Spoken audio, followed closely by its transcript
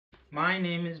My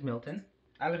name is Milton.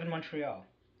 I live in Montreal,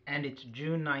 and it's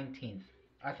June 19th.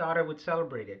 I thought I would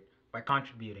celebrate it by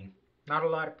contributing. Not a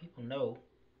lot of people know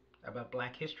about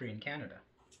Black history in Canada.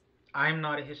 I'm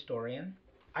not a historian.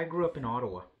 I grew up in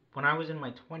Ottawa. When I was in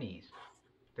my 20s,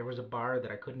 there was a bar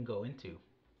that I couldn't go into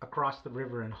across the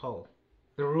river in Hull.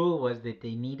 The rule was that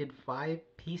they needed 5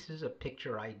 pieces of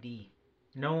picture ID.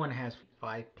 No one has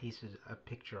 5 pieces of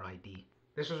picture ID.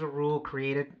 This was a rule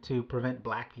created to prevent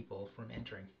black people from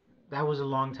entering. That was a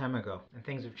long time ago, and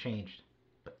things have changed.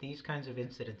 But these kinds of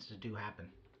incidences do happen.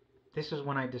 This is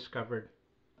when I discovered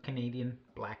Canadian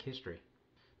black history,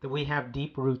 that we have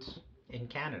deep roots in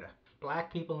Canada.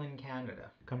 Black people in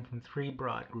Canada come from 3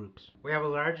 broad groups. We have a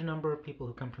large number of people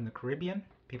who come from the Caribbean,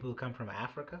 people who come from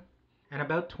Africa, and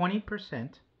about 20%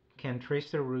 can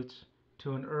trace their roots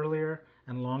to an earlier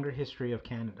and longer history of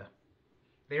Canada.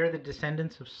 They are the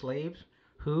descendants of slaves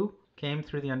who came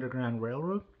through the Underground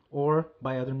Railroad or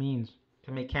by other means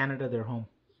to make Canada their home.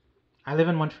 I live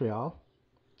in Montreal.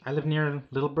 I live near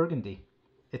Little Burgundy.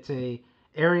 It's a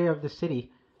area of the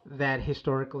city that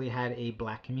historically had a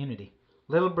black community.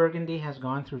 Little Burgundy has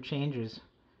gone through changes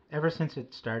ever since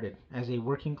it started as a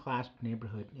working class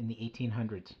neighborhood in the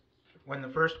 1800s, when the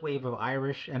first wave of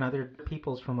Irish and other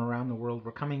peoples from around the world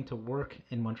were coming to work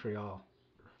in Montreal.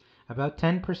 About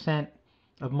 10%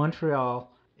 of Montreal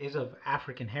is of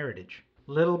African heritage.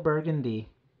 Little Burgundy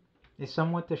is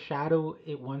somewhat the shadow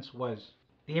it once was.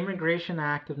 The Immigration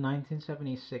Act of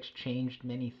 1976 changed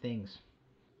many things.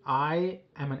 I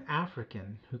am an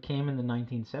African who came in the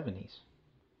 1970s.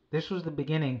 This was the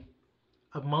beginning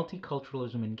of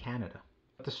multiculturalism in Canada.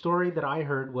 The story that I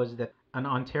heard was that an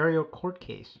Ontario court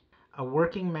case, a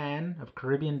working man of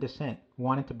Caribbean descent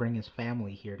wanted to bring his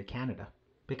family here to Canada.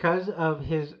 Because of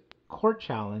his court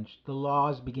challenge, the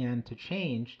laws began to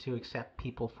change to accept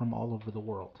people from all over the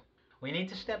world. We need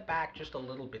to step back just a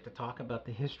little bit to talk about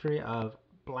the history of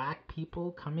black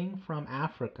people coming from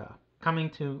Africa,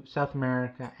 coming to South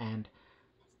America and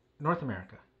North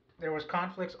America. There was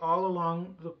conflicts all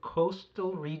along the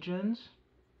coastal regions,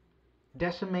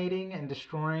 decimating and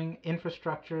destroying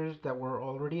infrastructures that were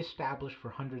already established for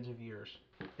hundreds of years.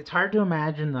 It's hard to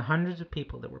imagine the hundreds of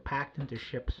people that were packed into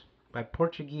ships by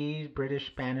Portuguese, British,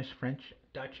 Spanish, French,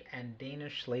 Dutch, and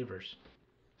Danish slavers.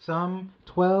 Some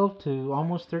 12 to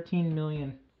almost 13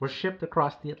 million were shipped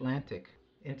across the Atlantic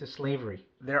into slavery.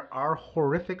 There are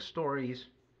horrific stories.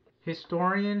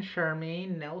 Historian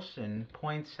Charmaine Nelson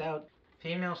points out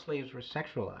female slaves were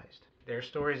sexualized. There are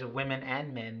stories of women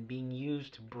and men being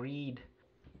used to breed.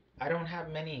 I don't have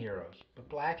many heroes, but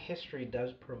black history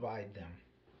does provide them.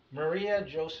 Maria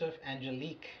Joseph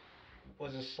Angelique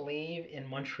was a slave in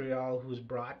Montreal who was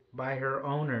brought by her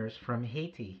owners from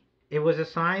Haiti. It was a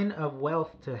sign of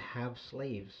wealth to have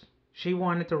slaves. She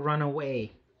wanted to run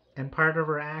away, and part of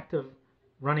her act of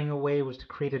running away was to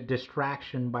create a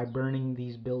distraction by burning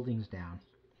these buildings down.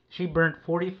 She burnt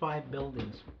 45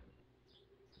 buildings.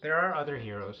 There are other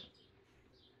heroes,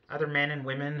 other men and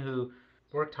women who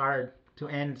worked hard to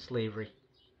end slavery.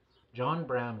 John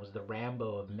Brown was the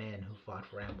Rambo of men who fought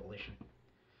for abolition.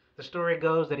 The story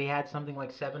goes that he had something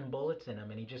like 7 bullets in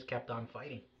him and he just kept on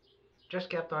fighting. Just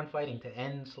kept on fighting to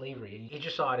end slavery. He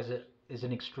just saw it as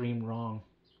an extreme wrong.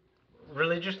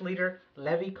 Religious leader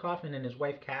Levi Coffin and his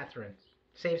wife Catherine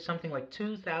saved something like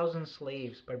 2,000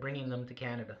 slaves by bringing them to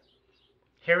Canada.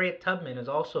 Harriet Tubman is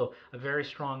also a very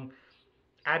strong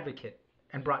advocate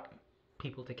and brought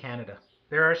people to Canada.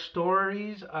 There are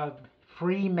stories of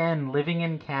free men living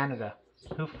in Canada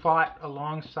who fought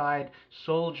alongside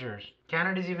soldiers.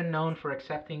 Canada is even known for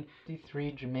accepting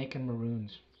 53 Jamaican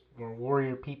Maroons, or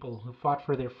warrior people who fought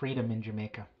for their freedom in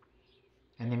Jamaica.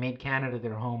 And they made Canada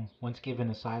their home once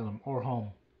given asylum or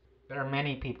home. There are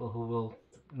many people who will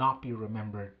not be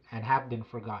remembered and have been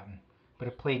forgotten, but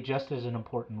have played just as an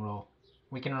important role.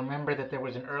 We can remember that there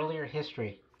was an earlier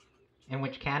history in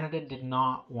which Canada did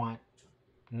not want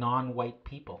non-white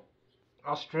people.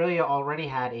 Australia already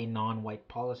had a non-white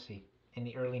policy in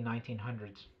the early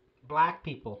 1900s. Black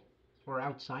people were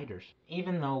outsiders,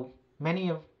 even though many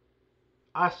of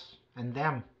us and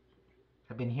them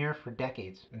have been here for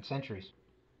decades and centuries.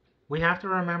 We have to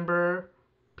remember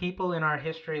people in our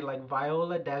history like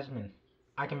Viola Desmond.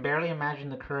 I can barely imagine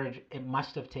the courage it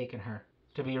must have taken her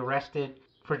to be arrested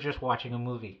for just watching a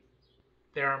movie.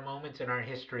 There are moments in our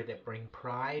history that bring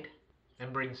pride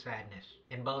and bring sadness.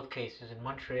 In both cases, in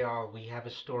Montreal, we have a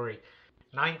story.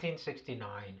 1969,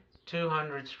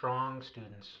 200 strong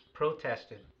students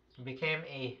protested and became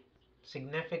a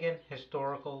significant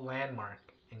historical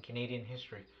landmark in Canadian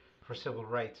history for civil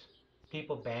rights.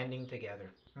 People banding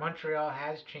together. Montreal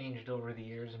has changed over the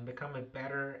years and become a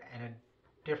better and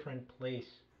a different place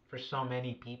for so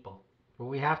many people. But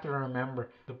we have to remember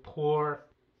the poor,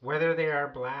 whether they are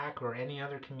black or any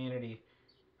other community,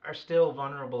 are still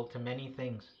vulnerable to many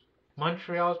things.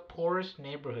 Montreal's poorest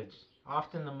neighborhoods,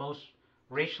 often the most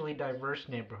racially diverse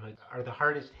neighborhoods, are the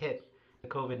hardest hit by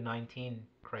the COVID-19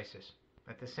 crisis.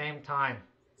 At the same time,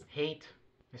 hate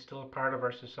is still a part of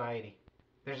our society.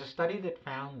 There's a study that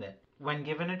found that when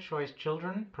given a choice,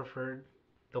 children preferred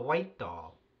the white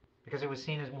doll because it was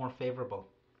seen as more favorable.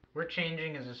 We're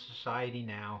changing as a society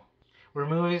now, where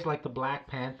movies like The Black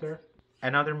Panther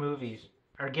and other movies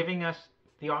are giving us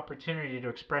the opportunity to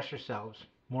express ourselves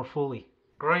more fully.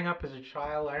 Growing up as a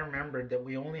child, I remembered that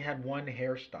we only had one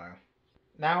hairstyle.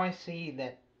 Now I see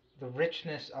that the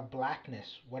richness of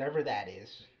blackness, whatever that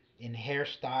is, in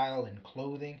hairstyle and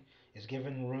clothing, is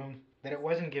given room that it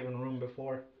wasn't given room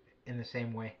before in the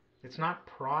same way. It's not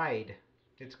pride,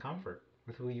 it's comfort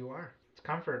with who you are. It's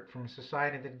comfort from a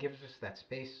society that gives us that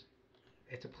space.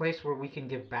 It's a place where we can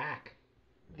give back.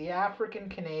 The African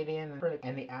Canadian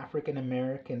and the African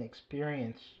American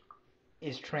experience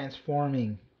is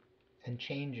transforming and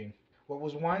changing. What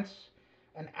was once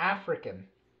an African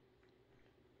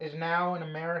is now an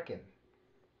American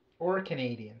or a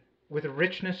Canadian with a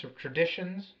richness of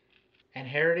traditions and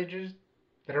heritages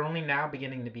that are only now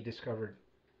beginning to be discovered.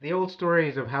 The old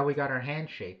stories of how we got our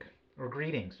handshake or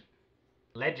greetings,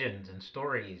 legends and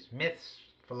stories, myths,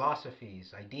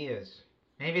 philosophies, ideas.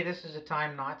 Maybe this is a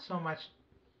time not so much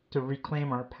to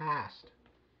reclaim our past,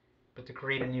 but to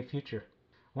create a new future.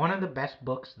 One of the best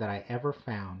books that I ever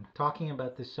found talking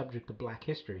about this subject of black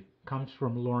history comes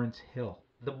from Lawrence Hill.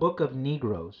 The Book of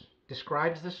Negroes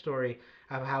describes the story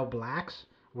of how blacks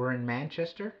were in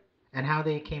Manchester and how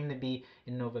they came to be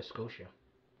in Nova Scotia.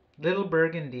 Little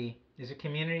Burgundy is a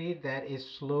community that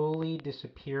is slowly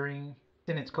disappearing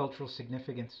in its cultural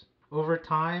significance. Over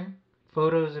time,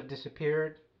 photos have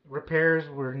disappeared, repairs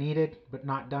were needed but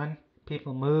not done,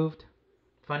 people moved,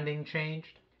 funding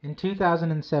changed. In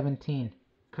 2017,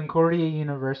 Concordia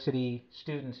University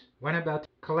students went about to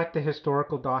collect the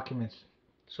historical documents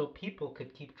so people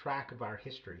could keep track of our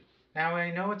history. Now,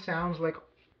 I know it sounds like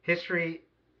history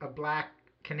of black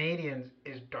Canadians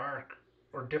is dark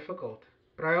or difficult,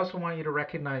 but I also want you to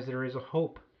recognize there is a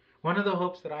hope. One of the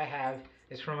hopes that I have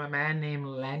is from a man named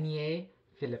Lanier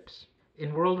Phillips.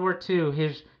 In World War II,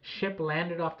 his ship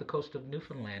landed off the coast of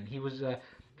Newfoundland.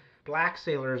 Black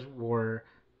sailors were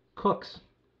cooks.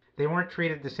 They weren't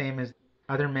treated the same as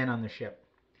other men on the ship.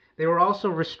 They were also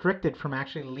restricted from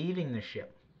actually leaving the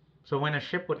ship. So when a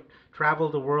ship would travel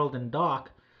the world and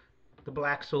dock, the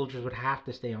black soldiers would have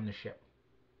to stay on the ship.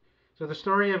 So the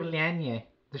story of Lanier,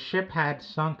 the ship had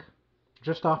sunk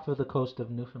just off of the coast of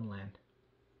Newfoundland.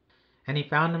 And he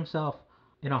found himself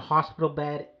in a hospital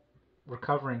bed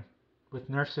recovering with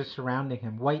nurses surrounding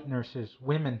him, white nurses,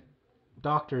 women,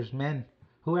 doctors, men,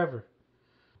 whoever.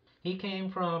 He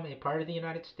came from a part of the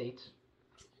United States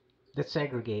that's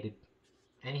segregated,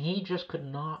 and he just could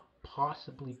not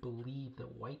possibly believe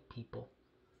that white people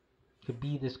could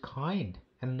be this kind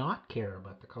and not care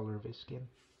about the color of his skin.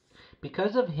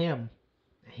 Because of him,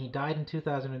 he died in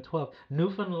 2012.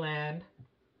 Newfoundland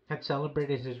had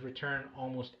celebrated his return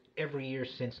almost every year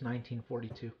since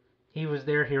 1942. He was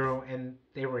their hero and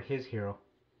they were his hero.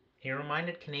 He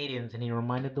reminded Canadians and he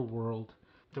reminded the world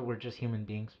that we're just human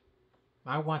beings.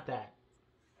 I want that.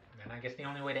 And I guess the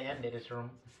only way to end it is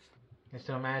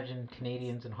to imagine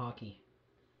Canadians in hockey.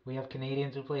 We have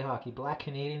Canadians who play hockey, black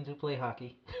Canadians who play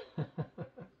hockey.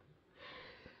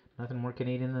 Nothing more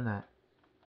Canadian than that.